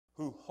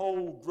who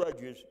hold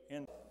grudges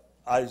in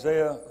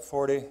Isaiah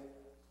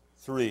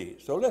 43.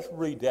 So let's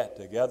read that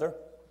together.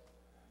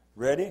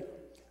 Ready?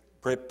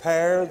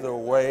 Prepare the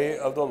way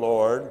of the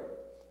Lord.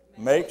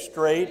 Make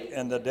straight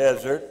in the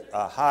desert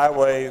a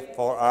highway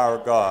for our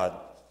God.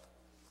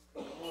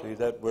 See,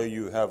 that way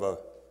you have a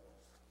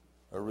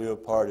real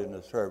part in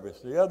the service.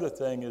 The other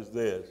thing is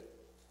this.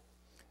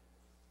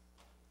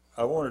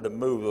 I wanted to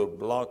move those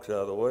blocks out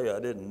of the way.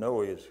 I didn't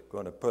know he was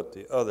going to put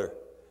the other.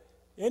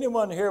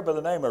 Anyone here by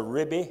the name of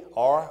Ribby?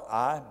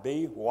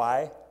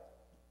 R-I-B-Y?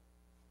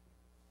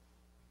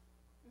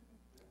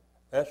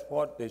 That's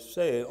what they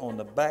say on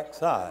the back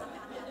side.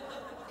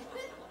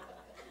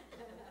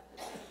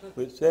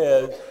 It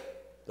says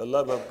the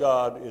love of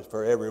God is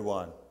for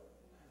everyone.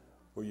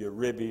 Whether you're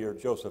Ribby or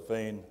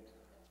Josephine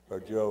or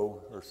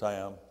Joe or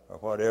Sam or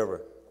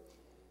whatever.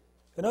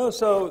 And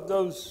also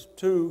those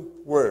two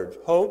words,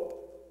 hope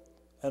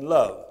and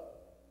love.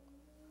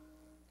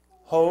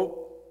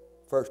 Hope,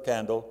 first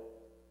candle.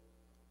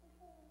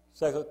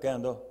 Second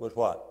candle was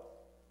what?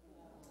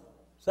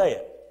 Say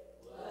it.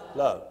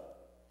 Love.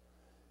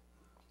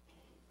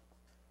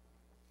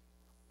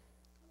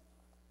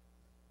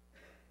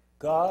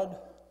 God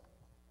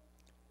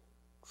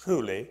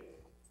truly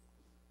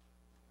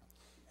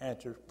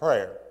answers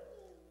prayer.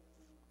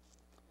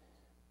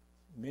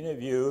 Many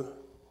of you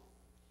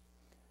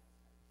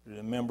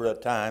remember a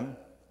time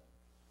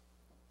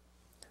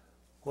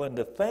when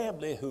the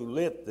family who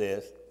lit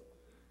this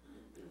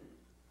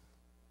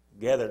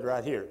gathered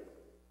right here,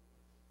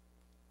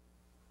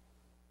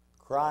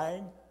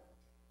 crying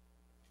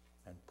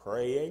and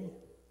praying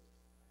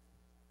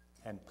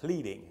and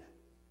pleading.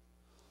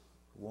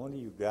 One of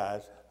you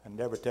guys, I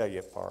never tell you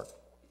apart,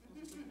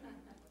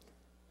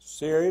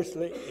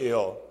 seriously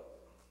ill.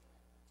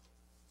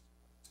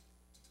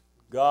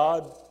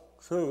 God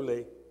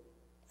truly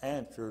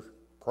answers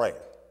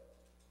prayer.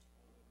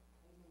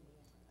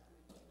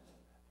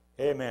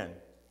 Amen.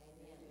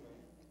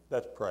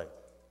 Let's pray.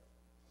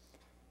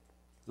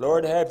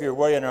 Lord, have your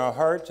way in our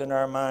hearts and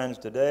our minds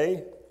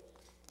today.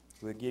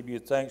 We give you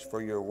thanks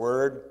for your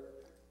word,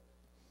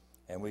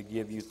 and we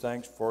give you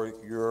thanks for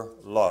your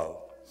love.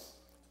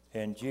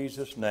 In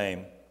Jesus'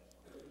 name,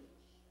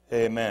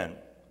 amen.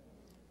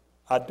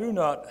 I do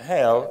not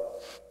have,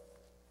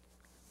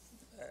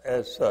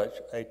 as such,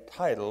 a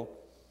title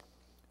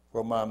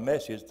for my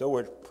message, though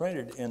it's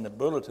printed in the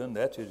bulletin.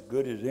 That's as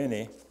good as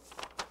any.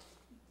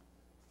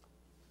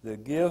 The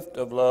gift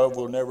of love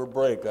will never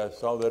break. I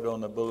saw that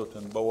on the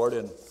bulletin board,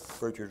 and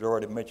preacher's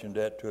already mentioned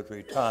that 2 or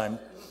 3 times.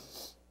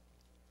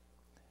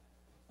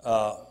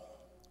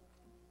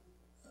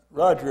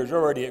 Roger has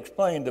already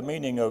explained the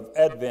meaning of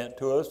Advent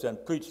to us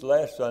and preached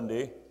last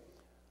Sunday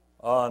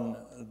on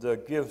the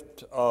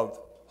gift of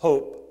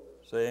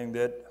hope, saying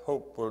that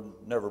hope will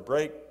never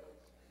break.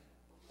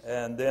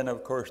 And then,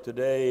 of course,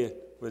 today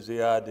was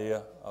the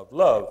idea of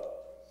love,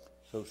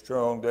 so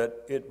strong that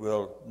it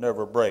will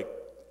never break.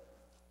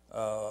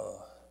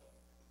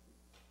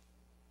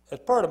 As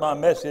part of my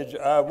message,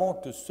 I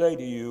want to say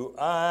to you,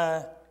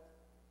 I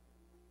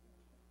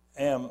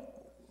am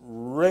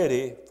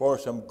ready for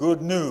some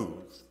good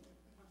news.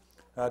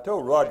 I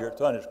told Roger at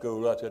Sunday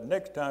school, I said,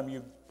 next time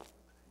you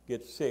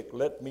get sick,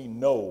 let me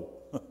know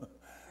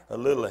a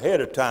little ahead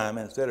of time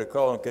instead of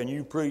calling, can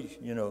you preach,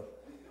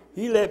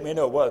 He let me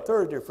know, what,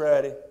 Thursday or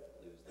Friday?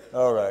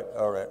 All right.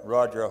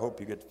 Roger, I hope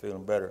you get to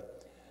feeling better.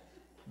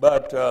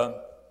 But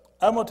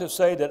I want to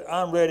say that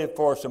I'm ready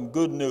for some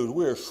good news.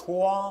 We're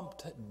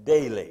swamped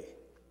daily.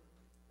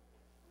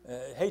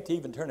 I hate to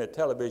even turn the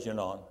television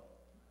on.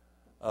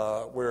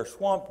 We're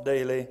swamped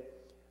daily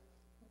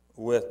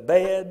with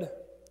bad,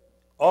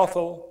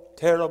 awful,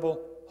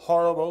 terrible,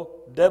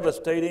 horrible,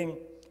 devastating,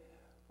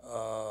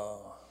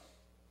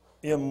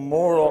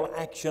 immoral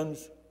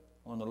actions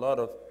on a lot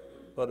of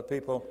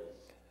people.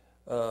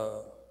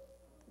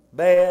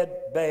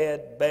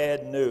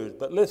 Bad news.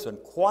 But listen,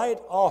 quite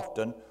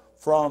often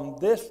from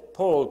this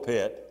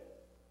pulpit,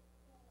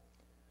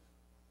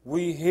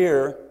 we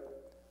hear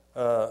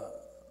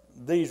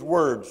these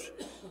words,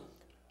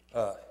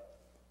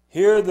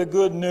 hear the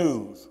good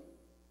news.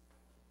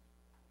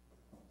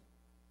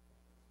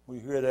 We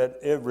hear that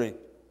every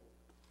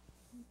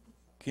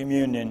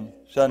communion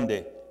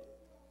Sunday.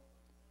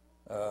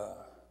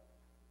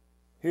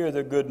 Hear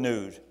the good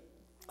news.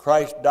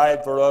 Christ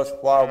died for us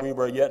while we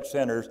were yet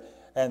sinners,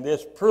 and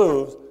this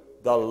proves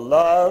the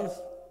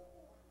love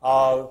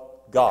of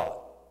God.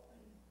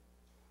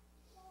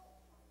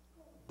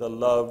 The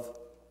love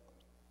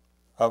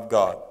of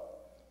God.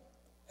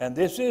 And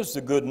this is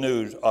the good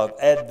news of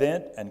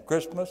Advent and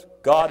Christmas.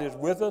 God is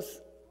with us.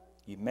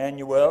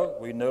 Emmanuel,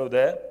 we know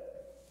that.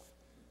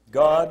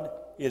 God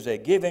is a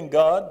giving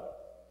God.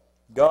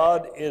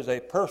 God is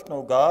a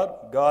personal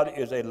God. God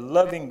is a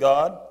loving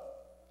God.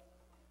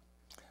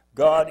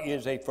 God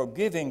is a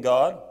forgiving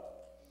God.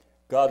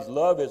 God's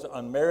love is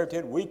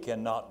unmerited. We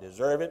cannot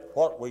deserve it.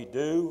 What we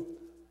do,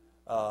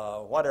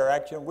 what our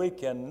action, we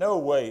can no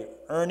way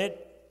earn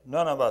it.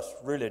 None of us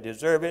really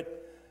deserve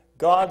it.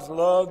 God's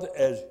love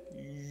is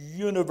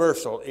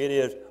universal. It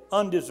is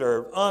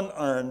undeserved,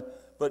 unearned,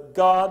 but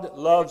God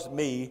loves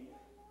me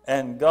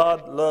and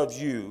God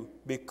loves you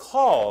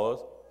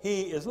because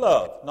he is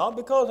love. Not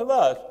because of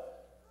us,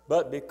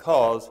 but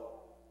because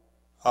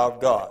of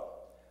God.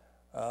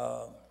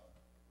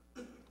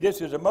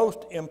 This is the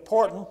most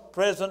important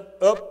present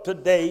up to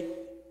date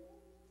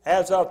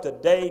as of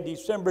today,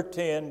 December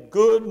 10,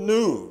 good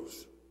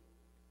news.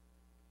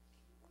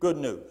 Good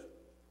news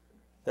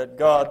that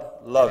God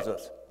loves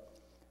us.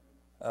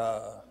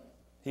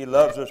 He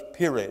loves us,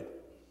 period.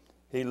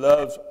 He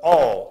loves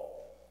all.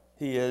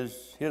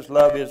 His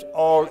love is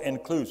all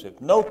inclusive.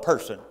 No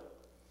person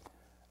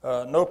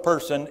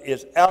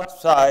is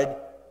outside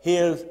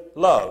his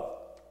love.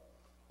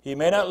 He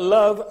may not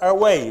love our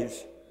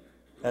ways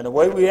and the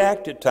way we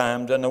act at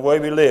times and the way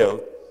we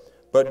live,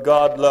 but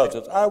God loves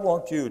us. I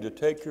want you to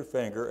take your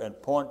finger and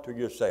point to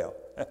yourself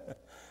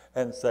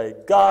and say,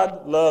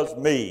 God loves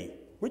me.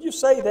 Would you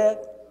say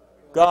that?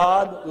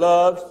 God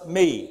loves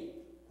me.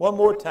 One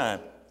more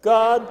time.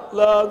 God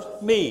loves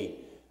me.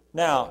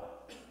 Now,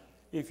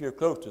 if you're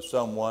close to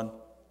someone,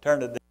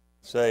 turn to them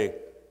and say,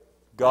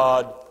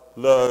 God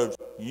loves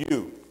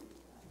you.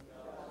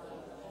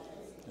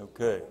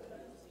 Okay.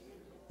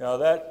 Now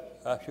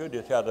that, I should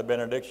just have the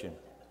benediction,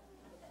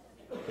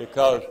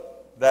 because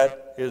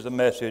that is the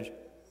message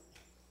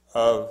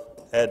of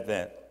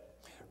Advent.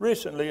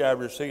 Recently, I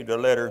received a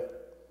letter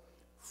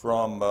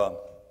from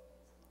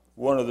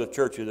one of the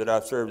churches that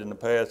I've served in the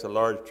past, a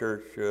large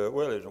church,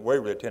 it's in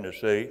Waverly,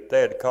 Tennessee.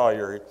 Thad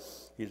Collier,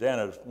 he's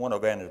one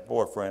of Anna's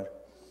boyfriends.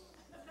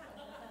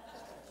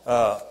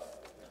 But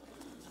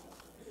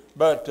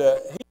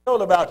he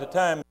told about the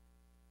time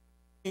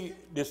he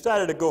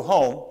decided to go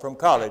home from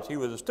college. He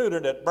was a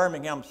student at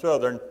Birmingham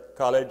Southern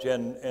College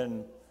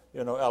in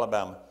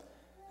Alabama.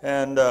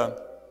 And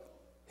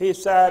he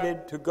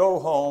decided to go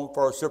home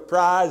for a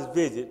surprise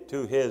visit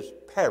to his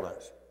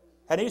parents.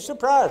 And he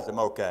surprised them,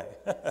 okay.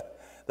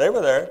 They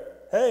were there.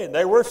 Hey,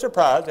 they were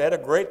surprised. They had a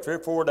great 3 or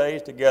 4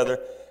 days together.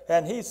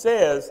 And he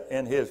says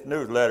in his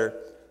newsletter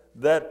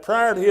that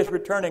prior to his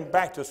returning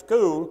back to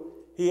school,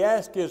 he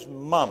asked his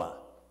mama,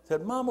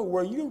 said, Mama,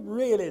 were you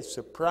really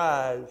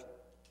surprised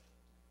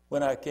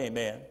when I came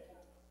in?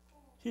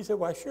 She said,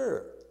 why,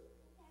 sure.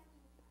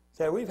 He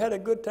said, we've had a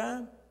good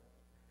time?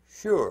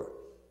 Sure.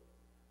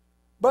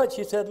 But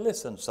she said,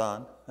 listen,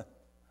 son,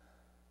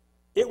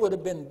 it would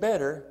have been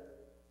better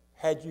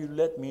had you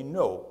let me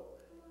know,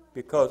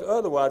 because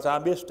otherwise I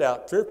missed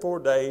out 3 or 4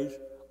 days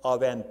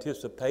of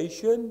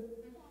anticipation,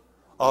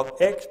 of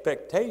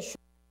expectation,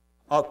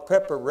 of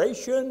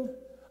preparation,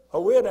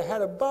 or we'd have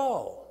had a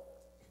ball.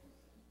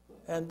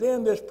 And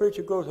then this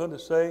preacher goes on to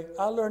say,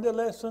 I learned a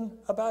lesson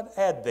about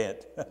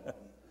Advent.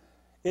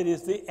 It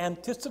is the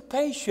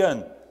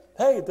anticipation.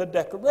 Hey, the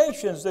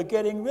decorations, the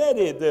getting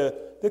ready,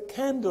 the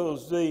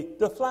candles,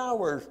 the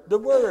flowers, the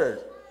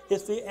word.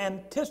 It's the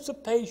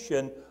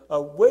anticipation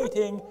of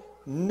waiting,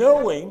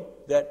 knowing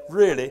that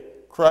really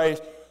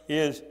Christ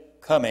is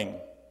coming.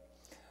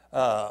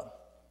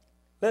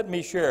 Let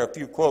me share a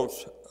few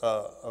quotes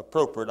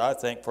appropriate, I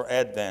think, for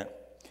Advent.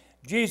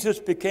 Jesus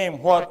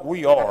became what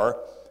we are,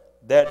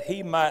 that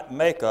he might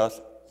make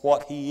us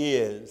what he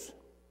is.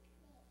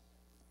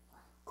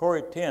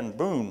 Corrie ten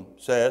Boom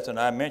says, and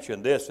I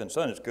mentioned this in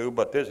Sunday school,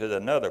 but this is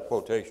another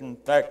quotation. In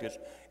fact,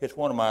 it's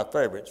one of my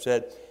favorites.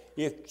 Said,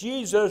 if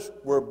Jesus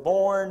were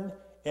born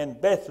in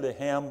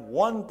Bethlehem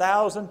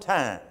 1,000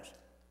 times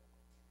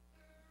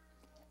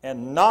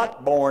and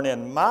not born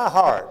in my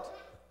heart,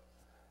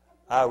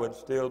 I would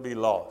still be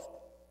lost.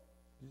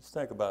 Just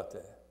think about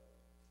that.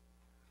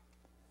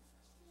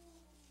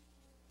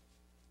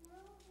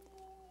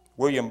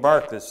 William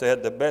Barclay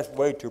said the best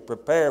way to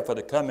prepare for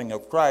the coming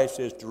of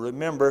Christ is to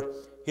remember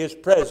his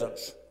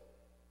presence.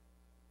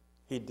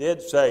 He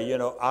did say,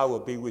 I will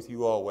be with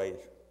you always.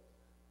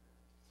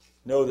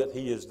 Know that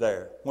he is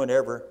there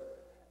whenever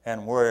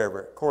and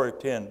wherever. Corrie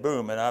ten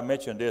Boom, and I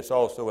mentioned this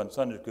also in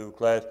Sunday school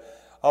class,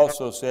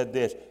 also said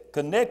this,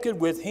 connected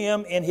with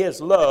him in his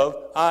love,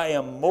 I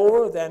am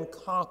more than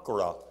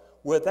conqueror.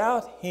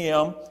 Without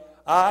him,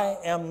 I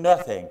am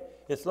nothing.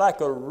 It's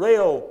like a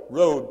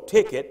railroad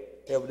ticket.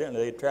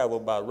 Evidently, they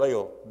traveled by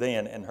rail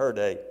then in her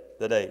day,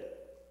 the day.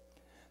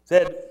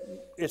 Said,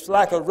 it's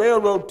like a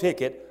railroad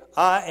ticket.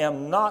 I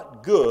am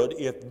not good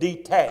if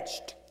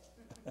detached.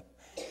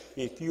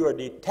 If you are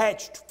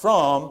detached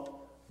from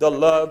the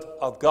love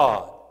of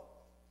God,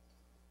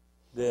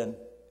 then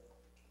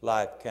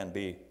life can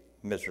be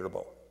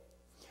miserable.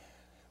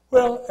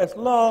 Well, as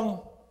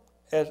long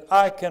as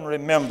I can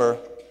remember,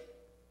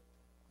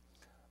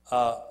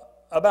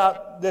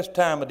 about this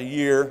time of the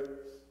year,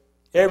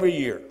 every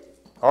year,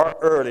 or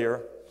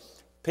earlier,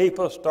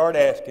 people start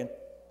asking,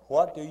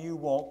 what do you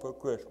want for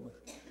Christmas?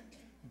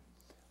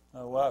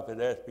 My wife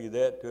had asked me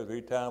that 2 or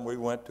 3 times. We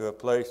went to a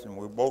place and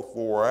we both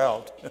wore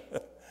out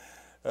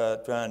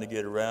trying to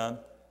get around.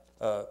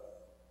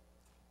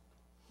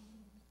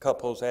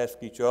 Couples ask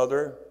each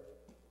other.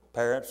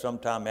 Parents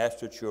sometimes ask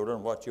their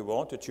children what you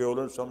want. The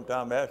children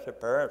sometimes ask their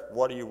parents,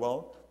 what do you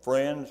want?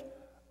 Friends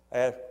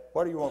ask,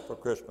 what do you want for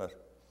Christmas?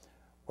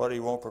 What do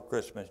you want for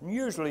Christmas? And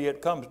usually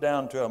it comes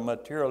down to a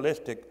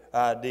materialistic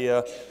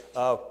idea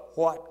of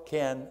what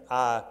can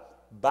I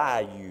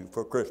buy you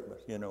for Christmas?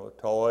 You know, a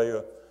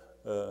toy,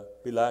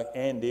 be like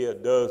Andy, a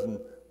dozen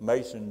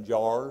mason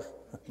jars,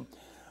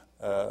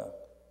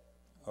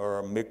 or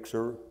a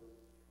mixer,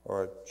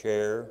 or a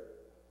chair,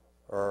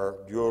 or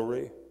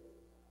jewelry,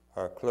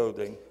 or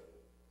clothing.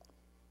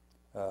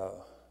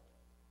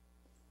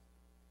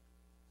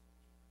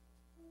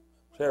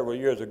 Several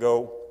years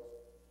ago,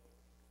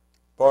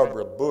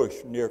 Barbara Bush,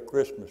 near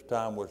Christmas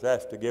time, was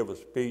asked to give a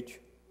speech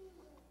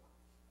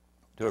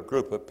to a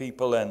group of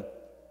people,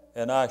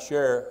 and I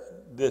share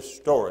this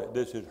story.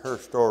 This is her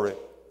story.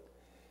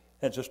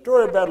 It's a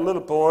story about a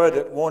little boy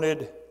that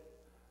wanted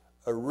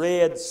a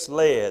red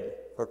sled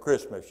for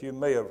Christmas. You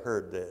may have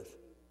heard this.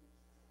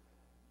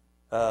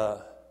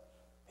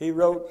 He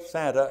wrote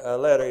Santa a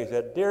letter. He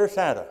said, "Dear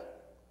Santa,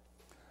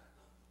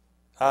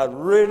 I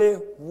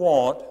really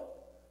want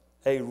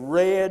a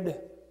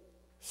red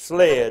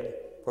sled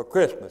for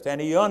Christmas."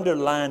 And he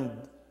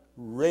underlined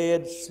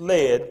red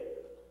sled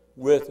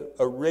with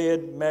a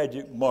red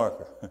magic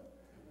marker.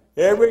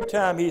 Every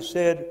time he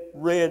said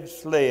red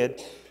sled,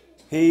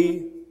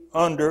 he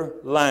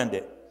underlined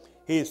it.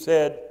 He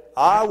said,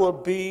 "I will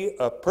be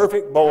a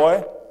perfect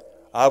boy.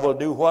 I will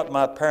do what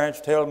my parents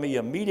tell me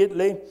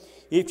immediately.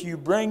 If you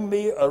bring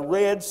me a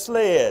red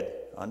sled,"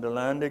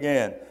 underlined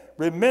again.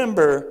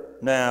 "Remember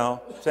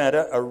now,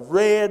 Santa, a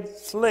red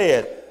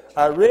sled.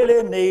 I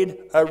really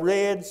need a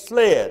red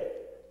sled."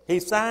 He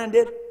signed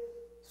it,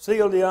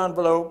 sealed the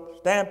envelope,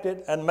 stamped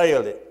it, and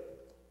mailed it.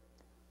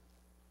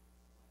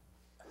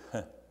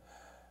 And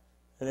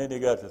then he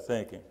got to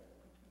thinking,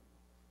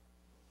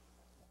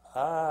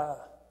 I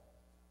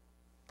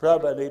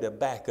probably need a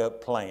backup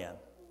plan.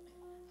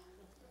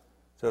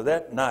 So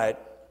that night,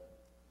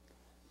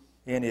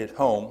 in his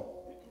home,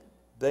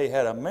 they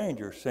had a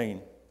manger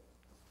scene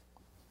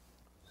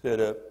set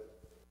up,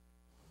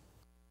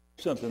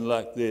 something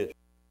like this.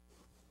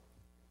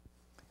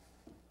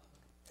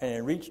 And he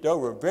reached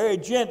over very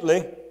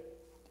gently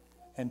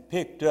and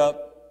picked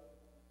up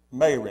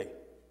Mary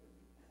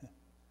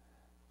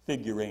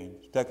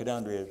figurine, stuck it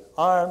under his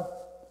arm,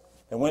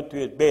 and went to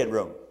his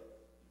bedroom.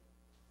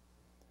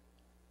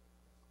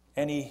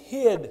 And he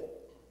hid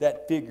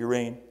that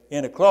figurine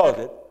in a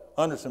closet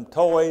under some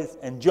toys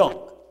and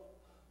junk.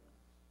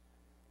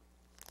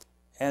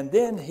 And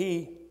then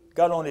he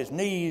got on his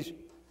knees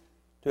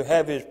to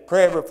have his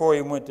prayer before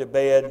he went to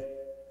bed.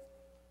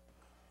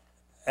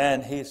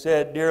 And he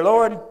said, "Dear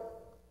Lord,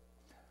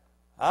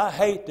 I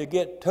hate to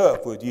get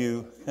tough with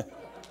you,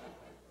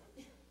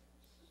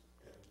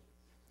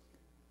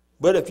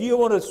 but if you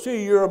want to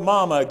see your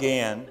mama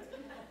again,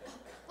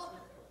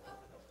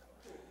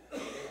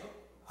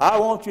 I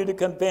want you to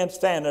convince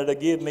Santa to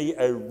give me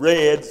a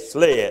red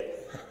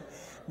sled."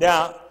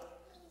 Now,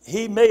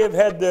 he may have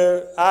had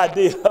the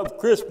idea of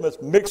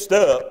Christmas mixed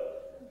up,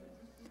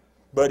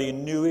 but he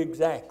knew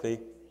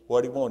exactly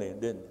what he wanted,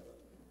 didn't he?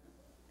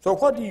 So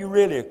what do you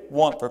really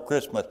want for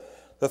Christmas?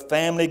 The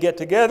family get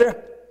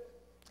together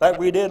like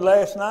we did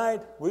last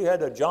night? We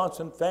had a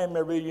Johnson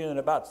family reunion,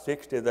 about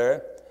 60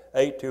 there.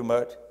 Ate too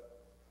much.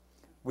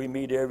 We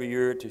meet every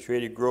year at the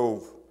Shady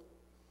Grove.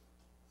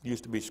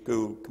 Used to be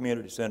school,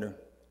 community center.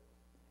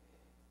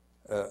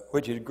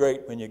 Which is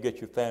great when you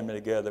get your family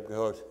together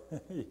because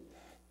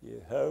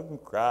you hug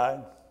and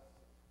cry.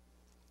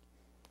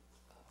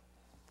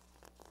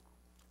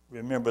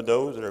 Remember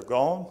those that are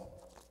gone.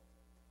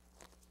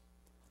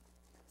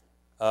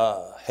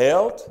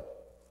 Health,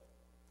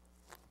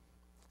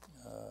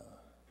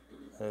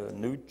 a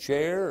new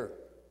chair,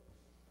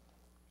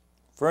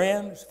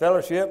 friends,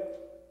 fellowship,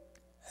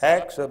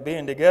 acts of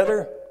being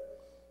together,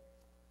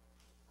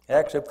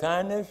 acts of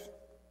kindness,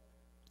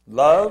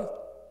 love.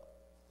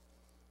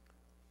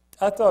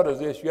 I thought of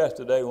this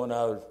yesterday when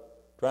I was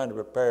trying to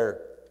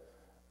prepare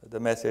the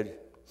message.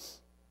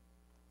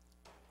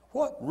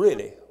 What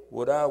really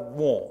would I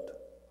want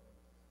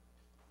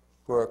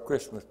for a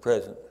Christmas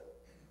present?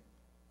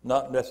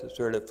 Not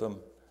necessarily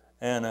from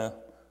Anna,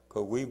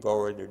 because we've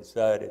already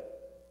decided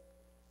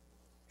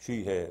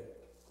she had.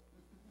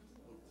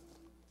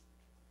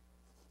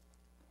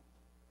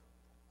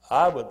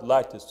 I would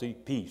like to see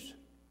peace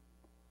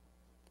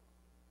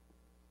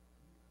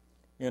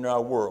in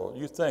our world.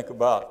 You think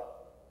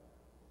about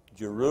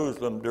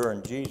Jerusalem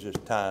during Jesus'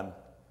 time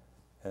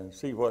and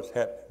see what's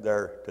happening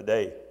there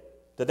today.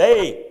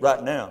 Today,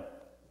 right now.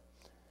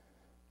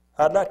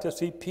 I'd like to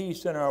see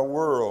peace in our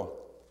world.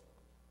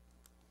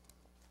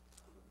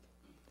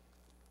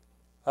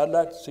 I'd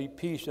like to see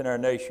peace in our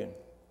nation.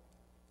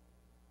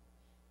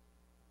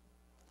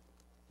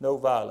 No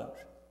violence.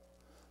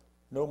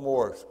 No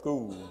more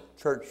school,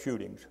 church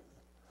shootings.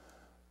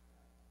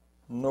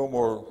 No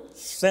more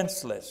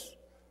senseless,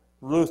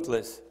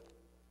 ruthless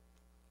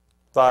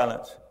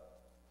violence.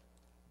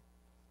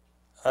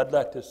 I'd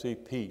like to see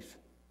peace.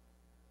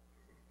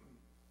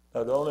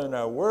 Not only in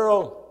our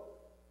world,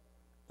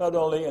 not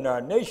only in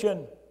our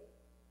nation,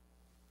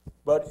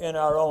 but in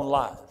our own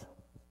lives.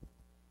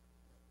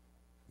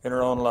 In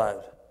our own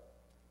lives.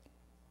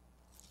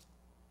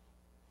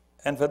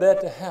 And for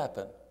that to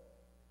happen,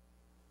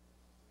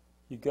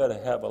 you've got to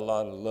have a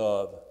lot of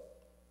love.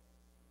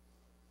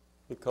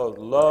 Because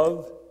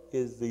love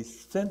is the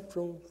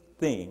central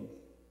thing,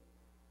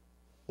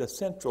 the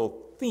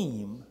central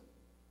theme,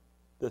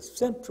 the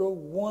central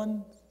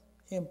one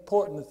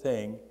important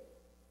thing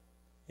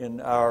in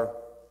our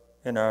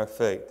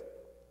faith.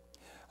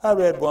 I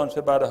read once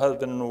about a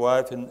husband and a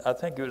wife, and I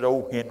think it was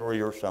old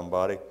Henry or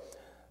somebody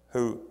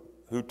who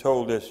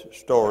told this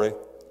story.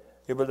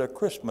 It was a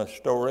Christmas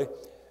story,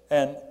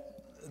 and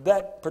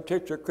that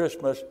particular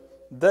Christmas,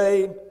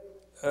 they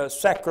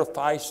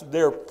sacrificed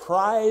their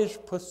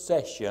prized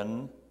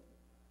possession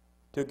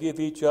to give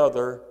each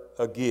other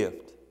a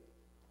gift.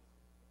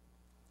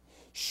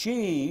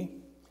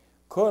 She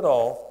cut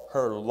off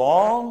her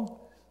long,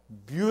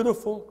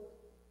 beautiful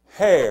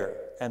hair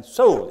and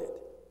sold it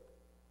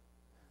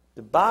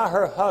to buy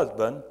her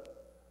husband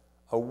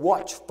a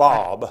watch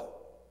fob,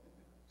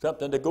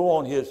 something to go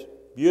on his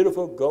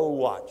beautiful gold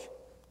watch.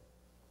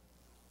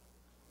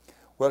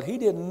 Well, he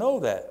didn't know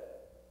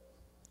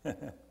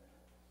that.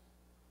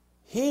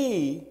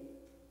 He,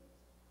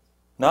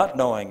 not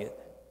knowing it,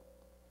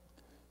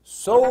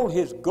 sold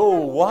his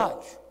gold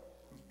watch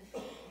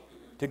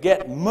to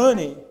get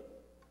money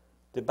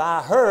to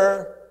buy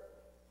her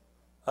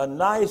a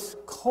nice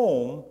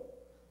comb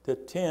to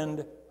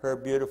tend her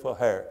beautiful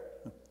hair.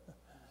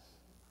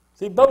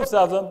 See, both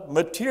of them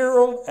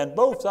material and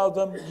both of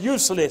them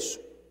useless,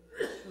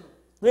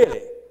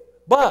 really.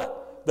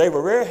 But they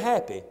were very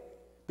happy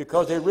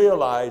because they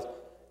realized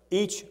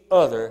each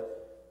other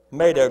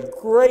made a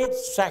great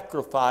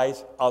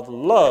sacrifice of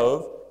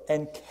love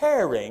and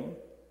caring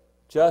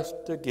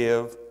just to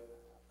give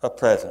a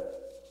present.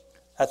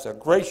 That's a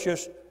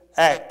gracious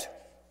act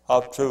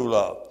of true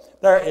love.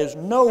 There is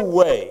no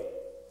way.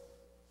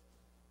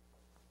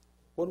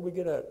 What do we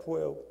get at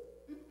 12?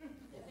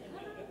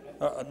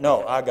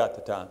 No, I got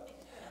the time.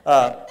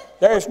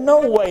 There's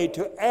no way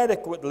to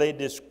adequately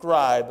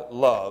describe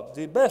love.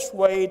 The best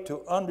way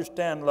to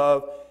understand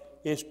love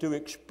is to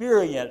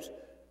experience,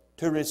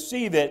 to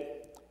receive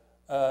it,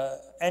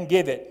 and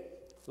give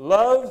it.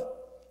 Love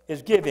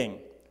is giving.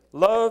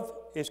 Love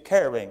is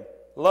caring.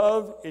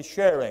 Love is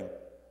sharing.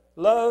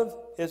 Love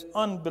is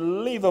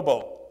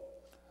unbelievable.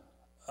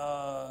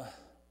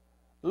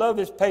 Love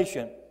is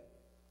patient.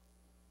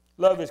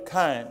 Love is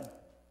kind.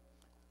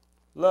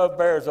 Love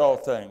bears all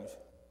things.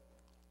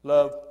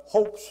 Love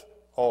hopes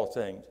all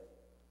things.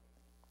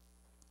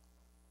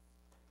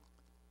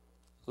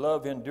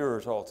 Love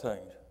endures all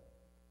things.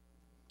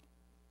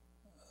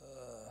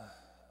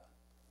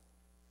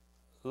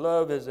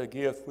 Love is a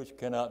gift which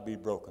cannot be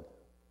broken.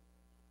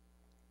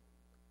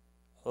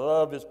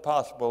 Love is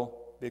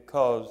possible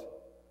because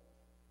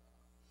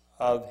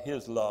of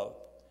His love.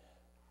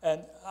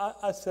 And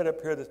I sat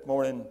up here this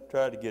morning,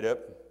 tried to get up.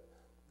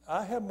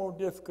 I have more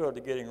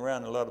difficulty getting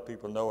around than a lot of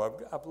people know.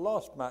 I've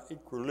lost my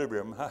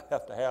equilibrium. I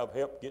have to have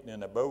help getting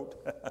in a boat.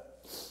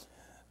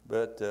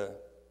 But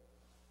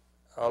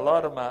a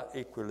lot of my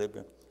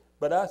equilibrium.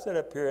 But I sat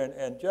up here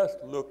and just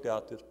looked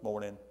out this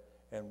morning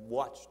and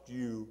watched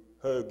you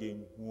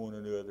hugging one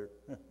another.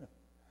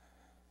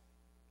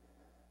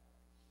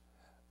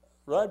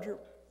 Roger,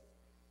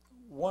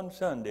 one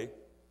Sunday,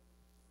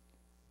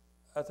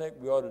 I think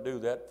we ought to do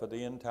that for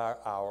the entire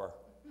hour.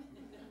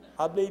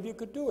 I believe you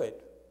could do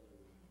it.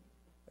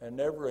 And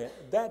never end.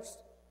 That's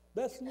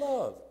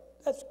love.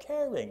 That's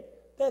caring.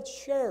 That's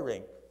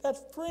sharing.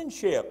 That's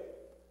friendship.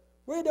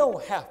 We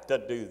don't have to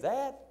do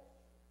that.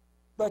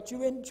 But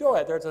you enjoy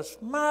it. There's a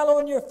smile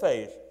on your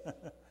face.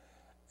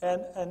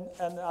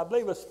 and I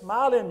believe a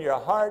smile in your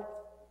heart.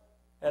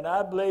 And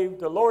I believe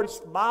the Lord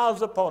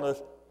smiles upon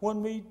us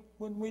when we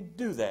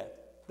do that.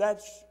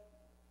 That's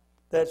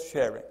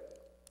sharing.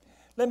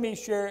 Let me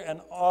share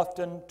an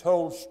often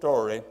told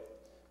story,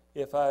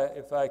 if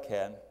I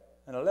can.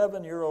 An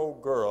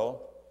 11-year-old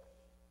girl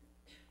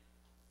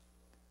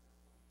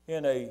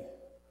in a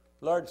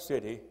large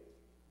city,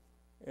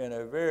 in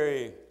a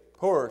very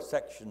poor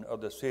section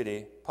of the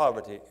city,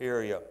 poverty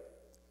area,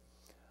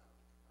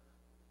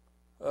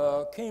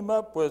 came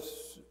up with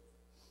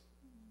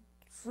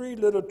 3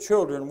 little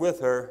children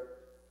with her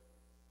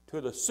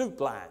to the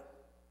soup line,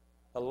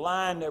 a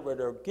line that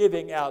were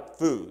giving out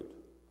food,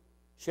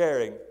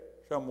 sharing.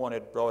 Someone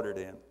had brought it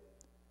in.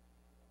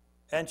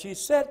 And she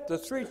set the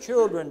 3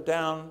 children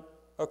down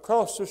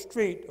across the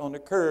street on the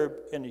curb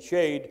in the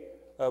shade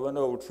of an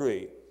old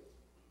tree.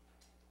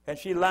 And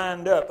she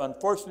lined up.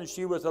 Unfortunately,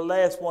 she was the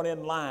last one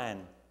in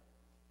line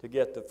to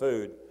get the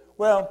food.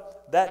 Well,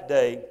 that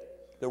day,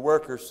 the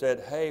workers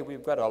said, hey,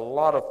 we've got a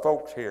lot of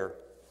folks here.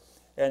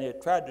 And they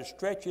tried to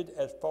stretch it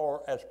as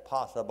far as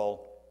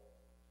possible.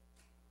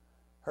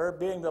 Her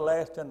being the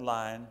last in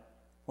line,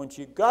 when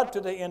she got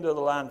to the end of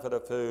the line for the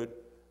food,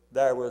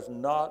 there was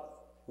not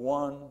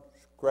one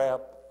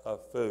scrap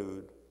of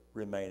food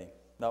remaining.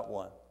 Not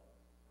one.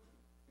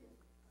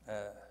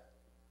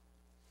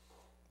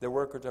 The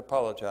workers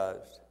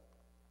apologized.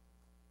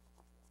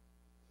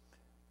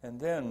 And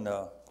then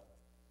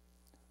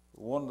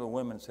one of the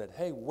women said,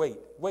 hey, wait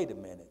a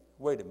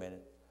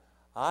minute.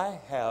 I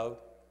have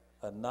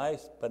a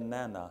nice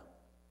banana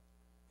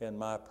in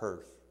my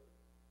purse.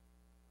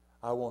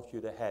 I want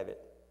you to have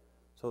it.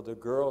 So the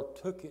girl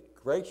took it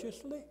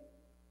graciously,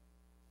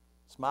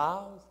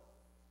 smiled,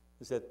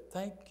 and said,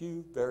 thank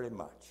you very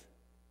much.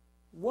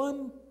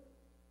 One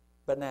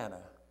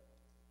banana.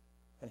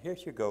 And here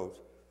she goes.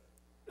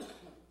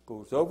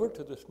 Goes over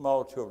to the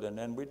small children,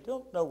 and we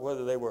don't know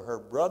whether they were her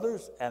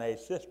brothers and a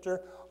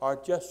sister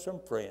or just some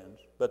friends,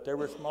 but they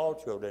were small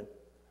children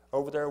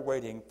over there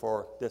waiting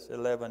for this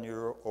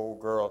 11-year-old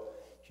girl.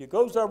 She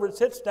goes over and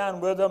sits down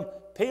with them,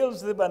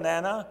 peels the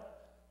banana,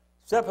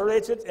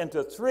 separates it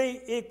into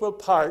 3 equal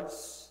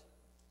parts,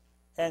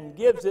 and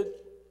gives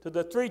it to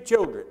the 3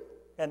 children.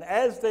 And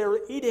as they're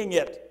eating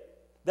it,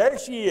 there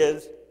she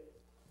is,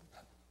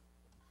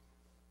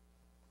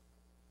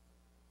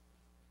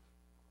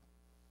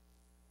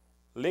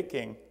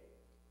 licking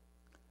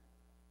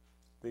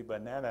the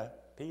banana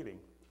peeling.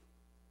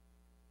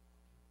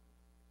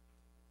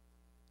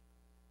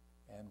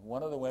 And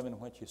one of the women,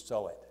 when she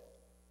saw it,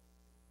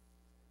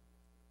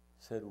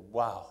 said,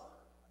 wow,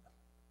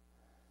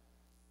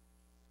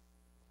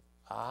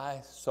 I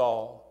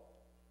saw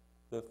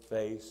the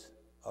face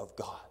of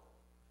God.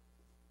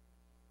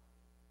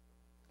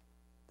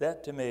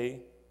 That to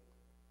me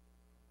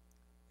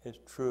is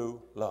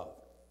true love.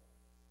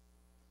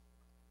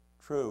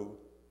 True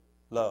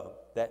love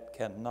that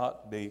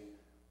cannot be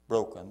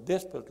broken.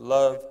 This was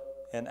love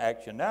in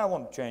action. Now I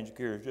want to change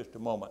gears just a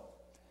moment.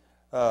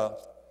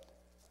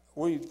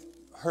 We've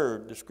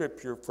heard the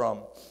scripture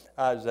from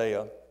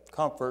Isaiah,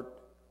 comfort,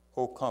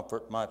 O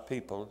comfort my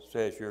people,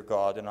 says your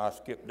God. And I'll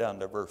skip down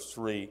to verse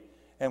 3.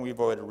 And we've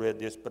already read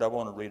this, but I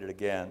want to read it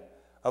again.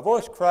 A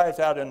voice cries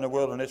out in the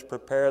wilderness,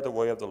 prepare the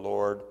way of the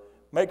Lord.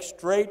 Make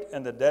straight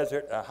in the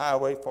desert a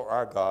highway for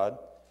our God.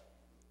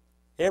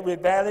 Every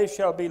valley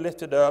shall be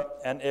lifted up,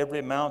 and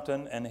every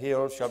mountain and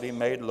hill shall be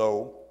made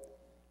low.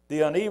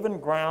 The uneven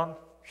ground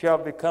shall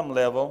become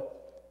level,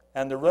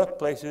 and the rough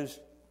places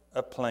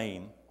a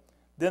plain.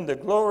 Then the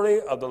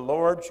glory of the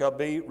Lord shall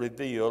be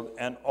revealed,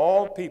 and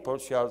all people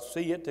shall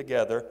see it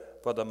together,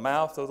 for the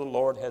mouth of the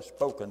Lord has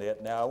spoken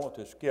it. Now I want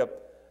to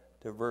skip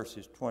to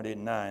verses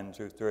 29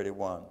 through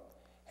 31.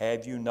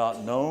 Have you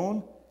not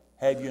known?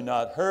 Have you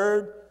not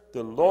heard?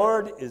 The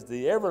Lord is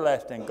the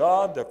everlasting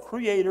God, the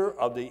creator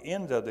of the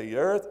ends of the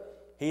earth.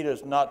 He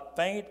does not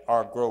faint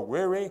or grow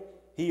weary.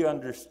 He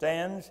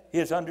understands.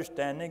 His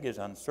understanding is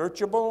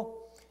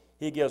unsearchable.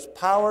 He gives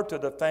power to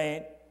the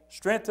faint,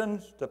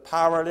 strengthens the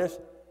powerless.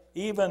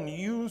 Even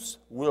youths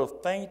will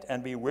faint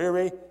and be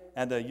weary,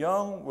 and the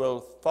young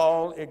will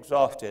fall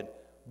exhausted.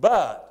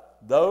 But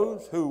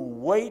those who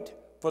wait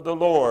for the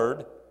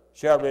Lord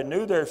shall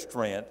renew their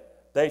strength.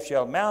 They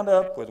shall mount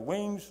up with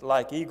wings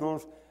like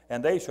eagles,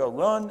 and they shall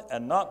run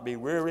and not be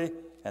weary,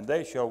 and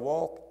they shall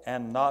walk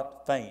and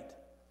not faint.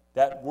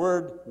 That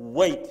word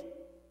wait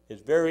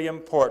is very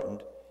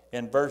important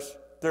in verse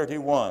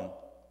 31.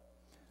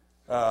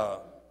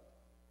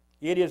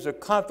 It is a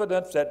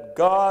confidence that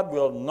God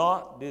will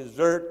not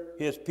desert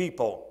his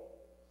people.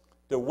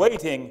 The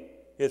waiting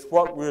is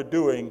what we're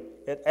doing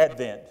at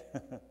Advent.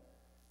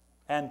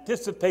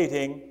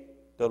 Anticipating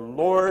the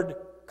Lord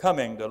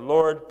coming, the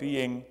Lord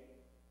being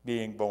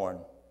born.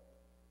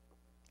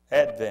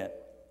 Advent.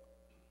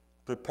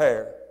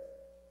 Prepare.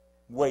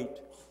 Wait.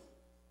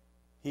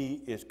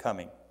 He is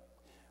coming.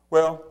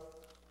 Well,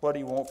 what do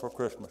you want for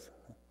Christmas?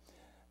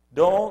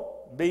 Don't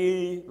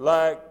be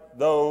like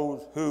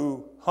those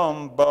who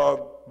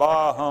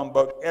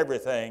humbug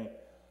everything,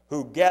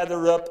 who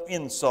gather up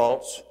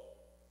insults